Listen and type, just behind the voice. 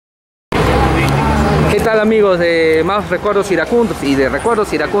tal, amigos de más Recuerdos Iracundos y de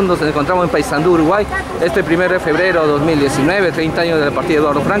Recuerdos Iracundos? Nos encontramos en Paysandu Uruguay este 1 de febrero de 2019, 30 años de la partida de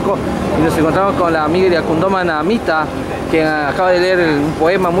Eduardo Franco, y nos encontramos con la amiga iracundomana Mita, quien acaba de leer un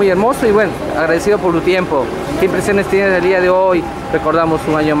poema muy hermoso. Y bueno, agradecido por tu tiempo. ¿Qué impresiones tienes del día de hoy? Recordamos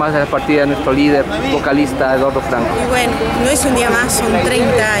un año más de la partida de nuestro líder, vocalista Eduardo Franco. Y bueno, no es un día más, son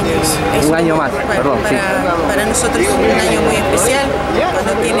 30 años. Es un año más, perdón. Para nosotros es un año muy especial,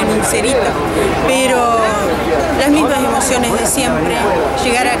 cuando tienen un cerito. Pero las mismas emociones de siempre,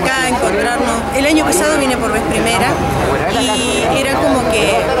 llegar acá, encontrarnos. El año pasado vine por vez primera y era como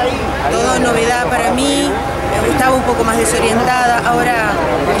que todo novedad para mí. Estaba un poco más desorientada, ahora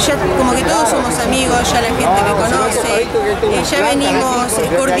ya como que todos somos amigos, ya la gente me conoce, ya venimos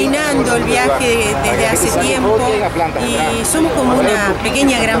coordinando el viaje desde hace tiempo y somos como una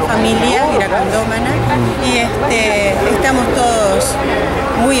pequeña gran familia iracundomana y estamos todos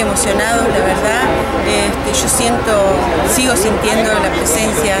muy emocionados, la verdad. Yo sigo sintiendo la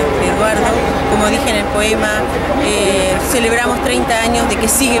presencia de Eduardo, como dije en el poema, celebramos 30 años de que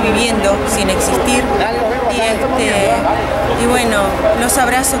sigue viviendo sin existir. Y bueno, los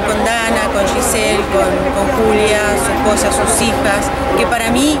abrazos con Dana, con Giselle, con Julia, su esposa, sus hijas, que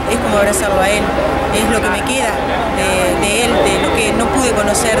para mí es como abrazarlo a él, es lo que me queda de él, de lo que no pude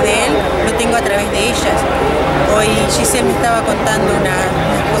conocer de él, lo tengo a través de ellas. Hoy Giselle me estaba contando unas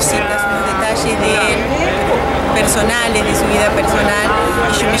cositas, unos detalles de él, personales, de su vida personal,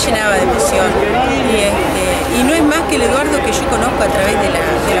 y yo me llenaba de emoción. Y no es más que el Eduardo que yo conozco a través de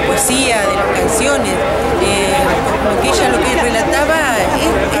la poesía, de las canciones. Lo que relataba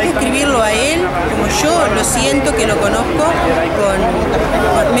es escribirlo a él como yo lo siento que lo conozco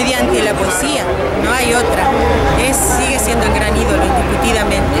mediante la poesía, no hay otra. Sigue siendo el gran ídolo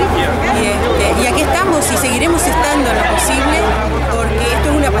indiscutidamente. Y aquí estamos y seguiremos estando en lo posible porque esto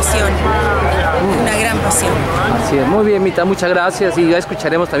es una pasión, una gran pasión. Sí, muy bien, Mita, muchas gracias, y ya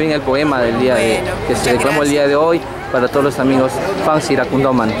escucharemos también el poema del día que se declamó el día de hoy para todos los amigos fans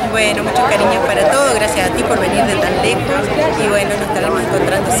iracundomanos. Bueno, muchos cariños para todos, gracias a ti por venir de tan lejos y bueno, nos estaremos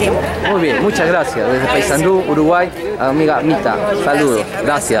encontrando siempre. Muy bien, muchas gracias. Desde Paysandu, Uruguay, amiga Mita, saludos.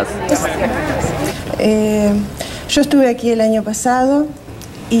 Gracias. Yo estuve aquí el año pasado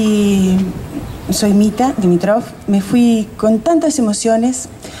y soy Mita Dimitroff. Me fui con tantas emociones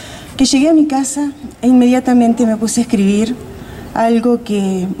que llegué a mi casa e inmediatamente me puse a escribir algo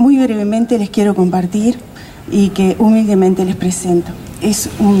que muy brevemente les quiero compartir y que humildemente les presento. Es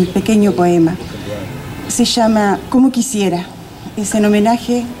un pequeño poema. Se llama Como quisiera. Es en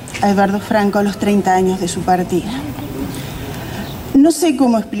homenaje a Eduardo Franco a los 30 años de su partida. No sé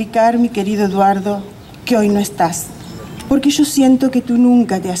cómo explicar, mi querido Eduardo, que hoy no estás, porque yo siento que tú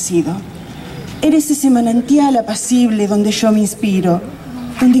nunca te has ido. Eres ese manantial apacible donde yo me inspiro,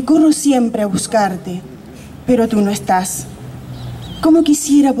 donde corro siempre a buscarte, pero tú no estás. Cómo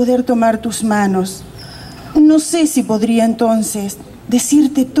quisiera poder tomar tus manos. No sé si podría entonces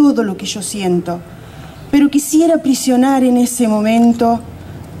decirte todo lo que yo siento, pero quisiera aprisionar en ese momento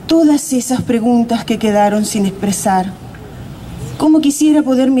todas esas preguntas que quedaron sin expresar. Cómo quisiera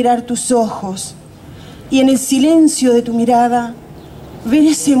poder mirar tus ojos y en el silencio de tu mirada ver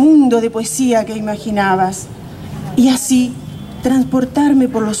ese mundo de poesía que imaginabas y así transportarme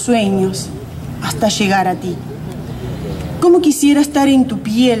por los sueños hasta llegar a ti. Cómo quisiera estar en tu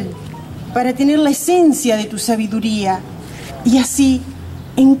piel para tener la esencia de tu sabiduría y así,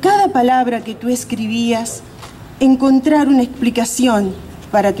 en cada palabra que tú escribías, encontrar una explicación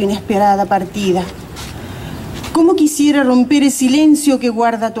para tu inesperada partida. Cómo quisiera romper el silencio que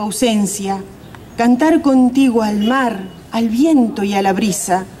guarda tu ausencia, cantar contigo al mar, al viento y a la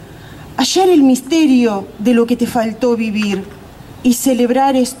brisa, hallar el misterio de lo que te faltó vivir y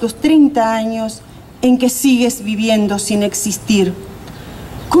celebrar estos 30 años en que sigues viviendo sin existir.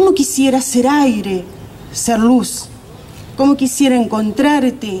 Cómo quisiera ser aire, ser luz. Cómo quisiera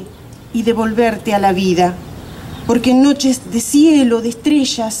encontrarte y devolverte a la vida. Porque en noches de cielo, de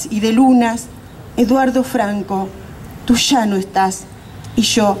estrellas y de lunas, Eduardo Franco, tú ya no estás y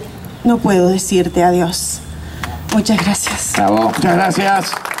yo no puedo decirte adiós. Muchas gracias. Bravo, muchas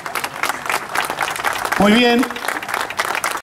gracias. Muy bien.